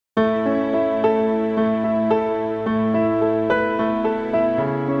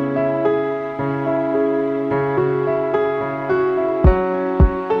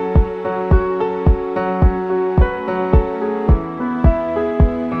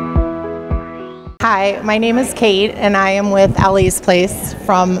Hi, my name is Kate, and I am with Ellie's Place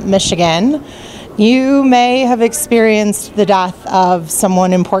from Michigan. You may have experienced the death of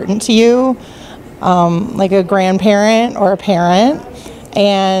someone important to you, like a grandparent or a parent,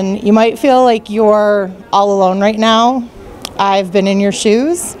 and you might feel like you're all alone right now. I've been in your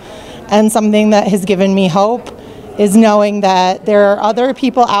shoes, and something that has given me hope is knowing that there are other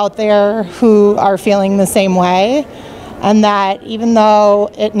people out there who are feeling the same way, and that even though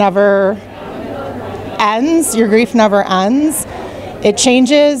it never ends, your grief never ends, it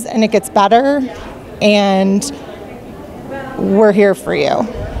changes and it gets better, and we're here for you.